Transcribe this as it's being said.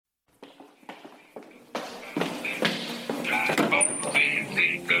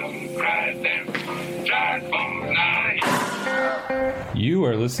You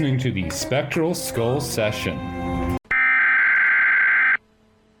are listening to the Spectral Skull Session.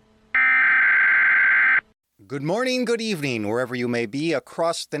 Good morning, good evening, wherever you may be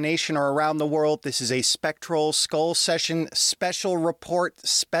across the nation or around the world. This is a Spectral Skull Session special report,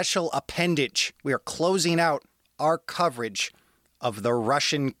 special appendage. We are closing out our coverage of the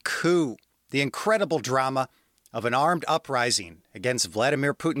Russian coup, the incredible drama of an armed uprising against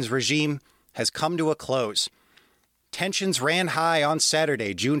Vladimir Putin's regime has come to a close. Tensions ran high on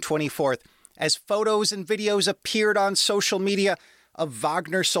Saturday, June 24th, as photos and videos appeared on social media of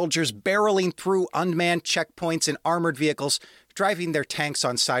Wagner soldiers barreling through unmanned checkpoints in armored vehicles, driving their tanks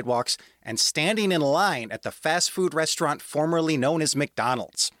on sidewalks, and standing in line at the fast food restaurant formerly known as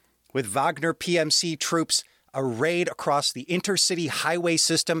McDonald's. With Wagner PMC troops arrayed across the intercity highway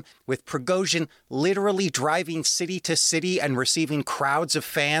system, with Prigozhin literally driving city to city and receiving crowds of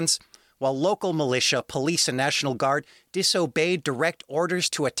fans, while local militia, police, and National Guard disobeyed direct orders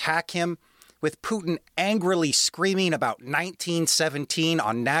to attack him, with Putin angrily screaming about 1917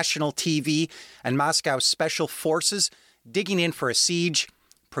 on national TV and Moscow's special forces digging in for a siege,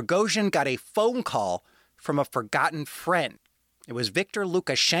 Prigozhin got a phone call from a forgotten friend. It was Viktor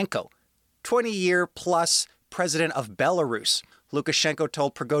Lukashenko, 20-year-plus president of Belarus. Lukashenko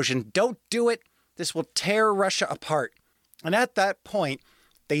told Prigozhin, "Don't do it. This will tear Russia apart." And at that point,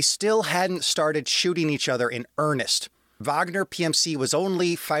 they still hadn't started shooting each other in earnest. Wagner PMC was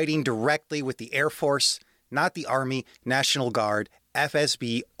only fighting directly with the Air Force, not the Army, National Guard,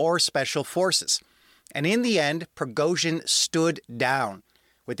 FSB, or Special Forces. And in the end, Prigozhin stood down.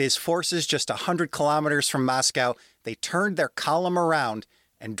 With his forces just 100 kilometers from Moscow, they turned their column around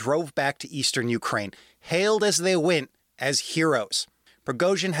and drove back to eastern Ukraine, hailed as they went as heroes.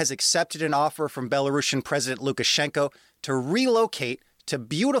 Prigozhin has accepted an offer from Belarusian President Lukashenko to relocate to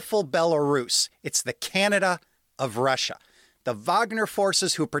beautiful Belarus. It's the Canada of Russia. The Wagner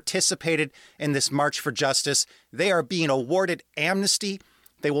forces who participated in this March for Justice, they are being awarded amnesty.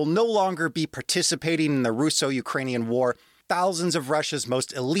 They will no longer be participating in the Russo-Ukrainian war. Thousands of Russia's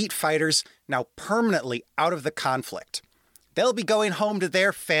most elite fighters now permanently out of the conflict. They'll be going home to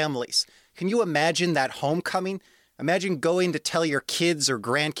their families. Can you imagine that homecoming? Imagine going to tell your kids or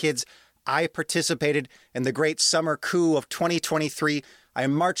grandkids, "I participated in the great summer coup of 2023. I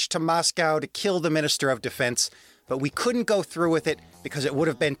marched to Moscow to kill the Minister of Defense, but we couldn't go through with it because it would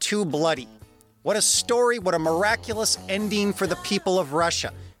have been too bloody." What a story, what a miraculous ending for the people of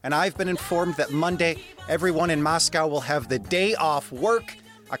Russia. And I've been informed that Monday, everyone in Moscow will have the day off work,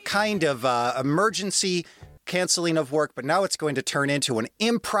 a kind of emergency canceling of work, but now it's going to turn into an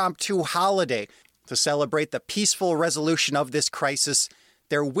impromptu holiday to celebrate the peaceful resolution of this crisis.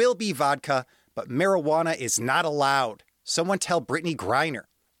 There will be vodka, but marijuana is not allowed. Someone tell Brittany Griner.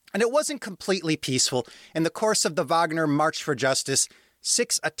 And it wasn't completely peaceful. In the course of the Wagner March for Justice,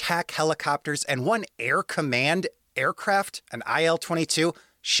 6 attack helicopters and 1 Air Command aircraft, an IL-22,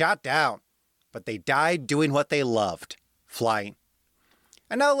 shot down. But they died doing what they loved, flying.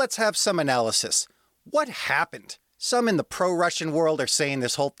 And now let's have some analysis. What happened? Some in the pro-Russian world are saying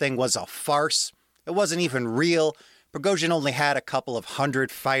this whole thing was a farce. It wasn't even real. Prigozhin only had a couple of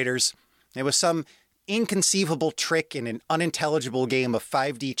 100 fighters. It was some inconceivable trick in an unintelligible game of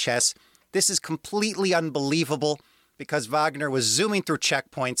 5D chess. This is completely unbelievable because Wagner was zooming through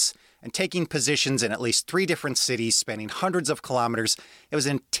checkpoints and taking positions in at least 3 different cities, spanning hundreds of kilometers. It was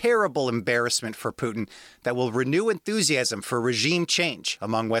a terrible embarrassment for Putin that will renew enthusiasm for regime change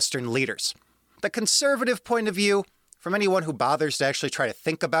among Western leaders. The conservative point of view, from anyone who bothers to actually try to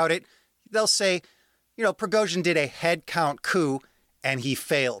think about it, they'll say, Prigozhin did a head count coup and he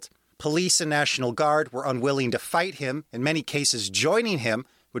failed. Police and National Guard were unwilling to fight him, in many cases joining him,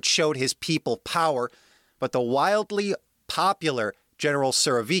 which showed his people power. But the wildly popular General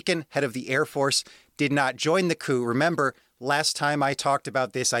Surovikin, head of the Air Force, did not join the coup. Remember, last time I talked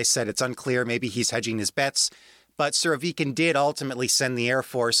about this, I said it's unclear, maybe he's hedging his bets. But Surovikin did ultimately send the Air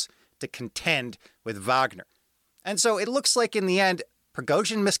Force to contend with Wagner. And so it looks like in the end,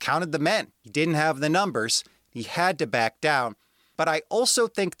 Prigozhin miscounted the men. He didn't have the numbers. He had to back down. But I also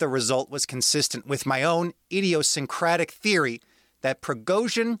think the result was consistent with my own idiosyncratic theory that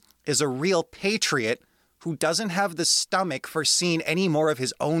Prigozhin is a real patriot who doesn't have the stomach for seeing any more of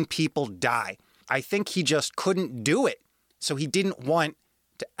his own people die. I think he just couldn't do it. So he didn't want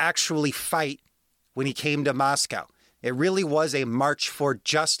to actually fight when he came to Moscow. It really was a march for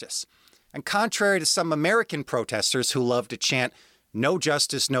justice. And contrary to some American protesters who love to chant, "No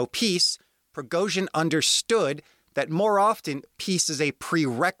justice, no peace," Prigozhin understood that more often peace is a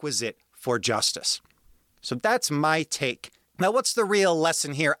prerequisite for justice. So that's my take. Now, what's the real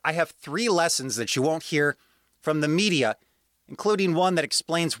lesson here? I have 3 lessons that you won't hear from the media, including one that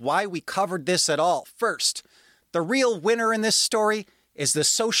explains why we covered this at all. First, the real winner in this story is the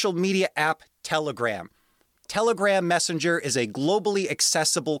social media app Telegram. Telegram Messenger is a globally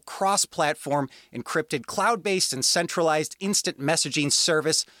accessible, cross-platform, encrypted, cloud-based, and centralized instant messaging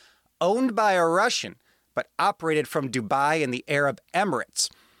service owned by a Russian, but operated from Dubai and the Arab Emirates.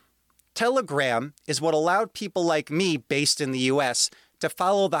 Telegram is what allowed people like me, based in the U.S., to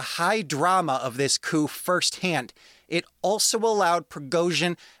follow the high drama of this coup firsthand. It also allowed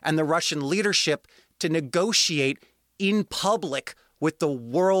Prigozhin and the Russian leadership to negotiate in public with the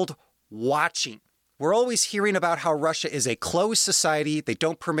world watching. We're always hearing about how Russia is a closed society. They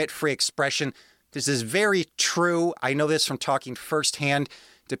don't permit free expression. This is very true. I know this from talking firsthand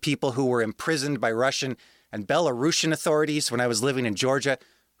to people who were imprisoned by Russian and Belarusian authorities when I was living in Georgia,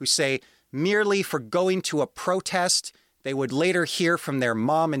 who say merely for going to a protest, they would later hear from their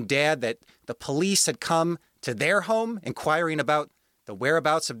mom and dad that the police had come to their home inquiring about the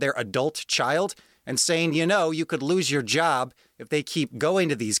whereabouts of their adult child and saying, you could lose your job if they keep going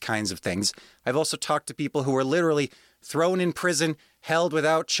to these kinds of things. I've also talked to people who were literally thrown in prison, held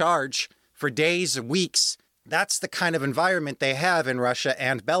without charge for days and weeks. That's the kind of environment they have in Russia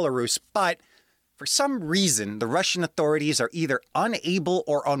and Belarus. But for some reason, the Russian authorities are either unable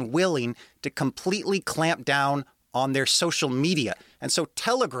or unwilling to completely clamp down on their social media. And so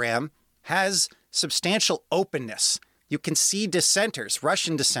Telegram has substantial openness. You can see dissenters,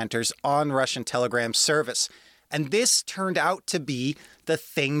 Russian dissenters, on Russian Telegram service. And this turned out to be the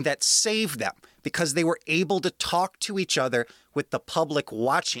thing that saved them, because they were able to talk to each other with the public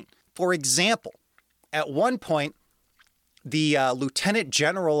watching. For example, at one point, the lieutenant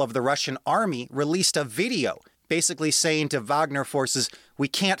general of the Russian army released a video basically saying to Wagner forces, "We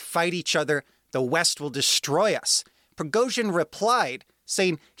can't fight each other. The West will destroy us." Prigozhin replied,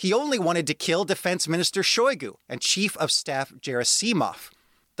 saying he only wanted to kill Defense Minister Shoigu and Chief of Staff Gerasimov.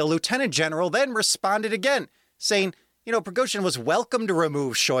 The lieutenant general then responded again, saying, Prigozhin was welcome to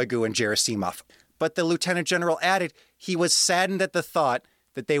remove Shoigu and Gerasimov. But the lieutenant general added he was saddened at the thought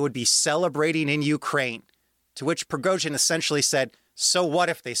that they would be celebrating in Ukraine, to which Prigozhin essentially said, so what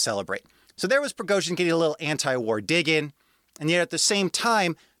if they celebrate? So there was Prigozhin getting a little anti-war dig-in, and yet at the same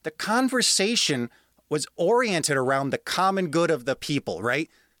time, the conversation was oriented around the common good of the people, right?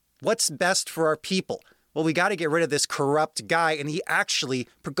 What's best for our people? Well, we got to get rid of this corrupt guy, and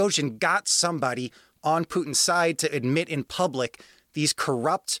Prigozhin got somebody on Putin's side to admit in public these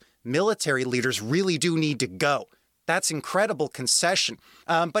corrupt military leaders really do need to go. That's incredible concession.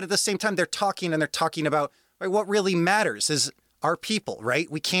 But at the same time, they're talking about right, what really matters is our people, right?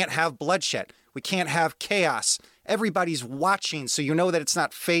 We can't have bloodshed. We can't have chaos. Everybody's watching, so you know that it's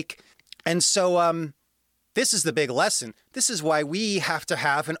not fake. And so this is the big lesson. This is why we have to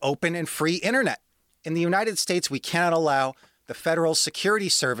have an open and free internet. In the United States, we cannot allow the federal security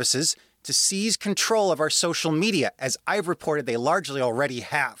services to seize control of our social media, as I've reported they largely already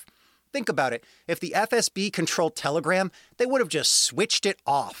have. Think about it. If the FSB controlled Telegram, they would have just switched it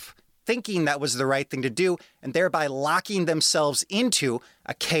off, thinking that was the right thing to do, and thereby locking themselves into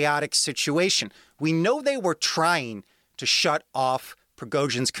a chaotic situation. We know they were trying to shut off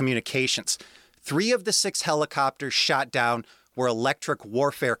Prigozhin's communications. 3 of the 6 helicopters shot down were electric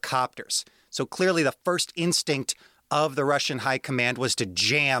warfare copters. So clearly the first instinct of the Russian high command was to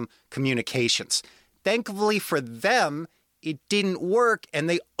jam communications. Thankfully for them, it didn't work, and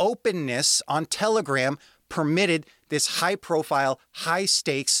the openness on Telegram permitted this high-profile,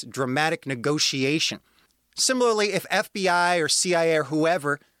 high-stakes, dramatic negotiation. Similarly, if FBI or CIA or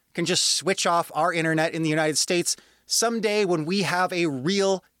whoever can just switch off our internet in the United States, someday when we have a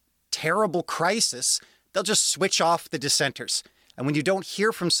real terrible crisis, they'll just switch off the dissenters. And when you don't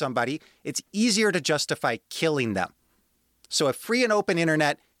hear from somebody, it's easier to justify killing them. So a free and open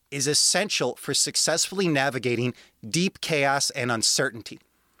internet is essential for successfully navigating deep chaos and uncertainty.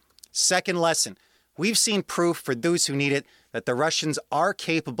 Second lesson, we've seen proof for those who need it that the Russians are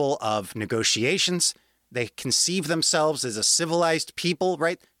capable of negotiations. They conceive themselves as a civilized people,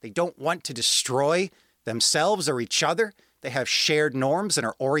 right? They don't want to destroy themselves or each other. They have shared norms and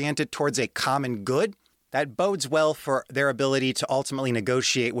are oriented towards a common good. That bodes well for their ability to ultimately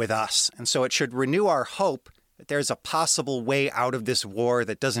negotiate with us. And so it should renew our hope that there's a possible way out of this war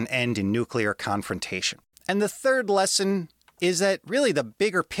that doesn't end in nuclear confrontation. And the third lesson is that really the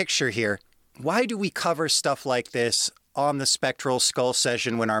bigger picture here, why do we cover stuff like this on the Spectral Skull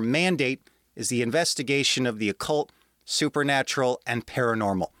session when our mandate is the investigation of the occult, supernatural, and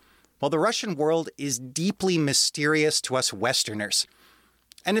paranormal? Well, the Russian world is deeply mysterious to us Westerners.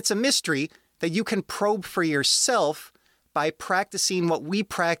 And it's a mystery that you can probe for yourself by practicing what we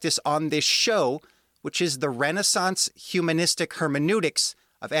practice on this show, which is the Renaissance humanistic hermeneutics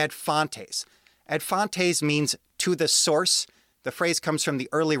of ad fontes. Ad fontes means to the source. The phrase comes from the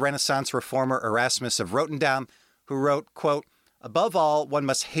early Renaissance reformer Erasmus of Rotterdam, who wrote, quote, "Above all, one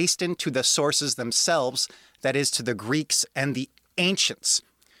must hasten to the sources themselves, that is, to the Greeks and the ancients."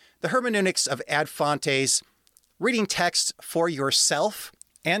 The hermeneutics of ad fontes, reading texts for yourself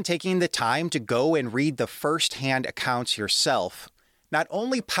and taking the time to go and read the first-hand accounts yourself, not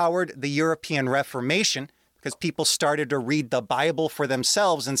only powered the European Reformation, because people started to read the Bible for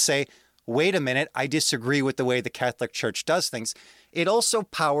themselves and say, wait a minute, I disagree with the way the Catholic Church does things. It also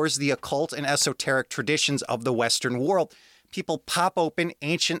powers the occult and esoteric traditions of the Western world. People pop open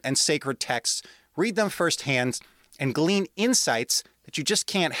ancient and sacred texts, read them firsthand, and glean insights that you just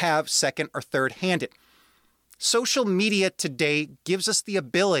can't have second or third-handed. Social media today gives us the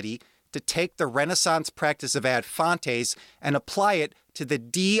ability to take the Renaissance practice of ad fontes and apply it to the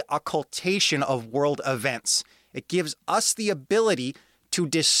de-occultation of world events. It gives us the ability to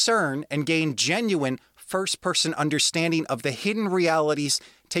discern and gain genuine first-person understanding of the hidden realities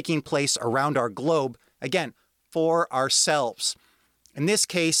taking place around our globe, again, for ourselves. In this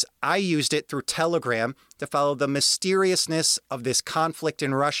case, I used it through Telegram to follow the mysteriousness of this conflict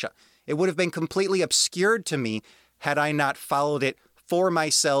in Russia. It would have been completely obscured to me had I not followed it for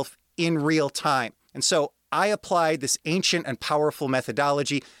myself in real time. And so I applied this ancient and powerful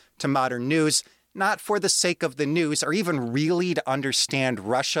methodology to modern news, not for the sake of the news or even really to understand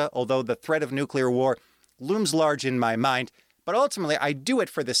Russia, although the threat of nuclear war looms large in my mind. But ultimately, I do it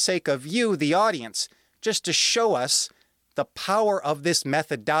for the sake of you, the audience, just to show us the power of this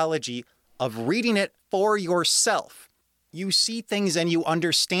methodology of reading it for yourself. You see things and you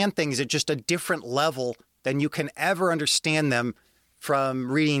understand things at just a different level than you can ever understand them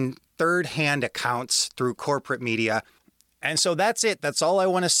from reading third-hand accounts through corporate media. And so that's it. That's all I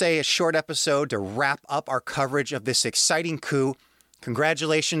want to say. A short episode to wrap up our coverage of this exciting coup.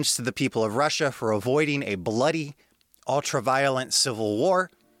 Congratulations to the people of Russia for avoiding a bloody, ultra-violent civil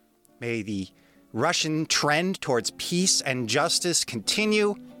war. May the Russian trend towards peace and justice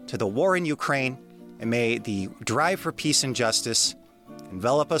continue to the war in Ukraine, and may the drive for peace and justice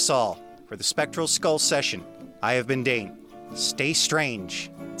envelop us all. For the Spectral Skull Session, I have been Dane. Stay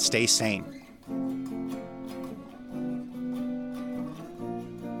strange, stay sane.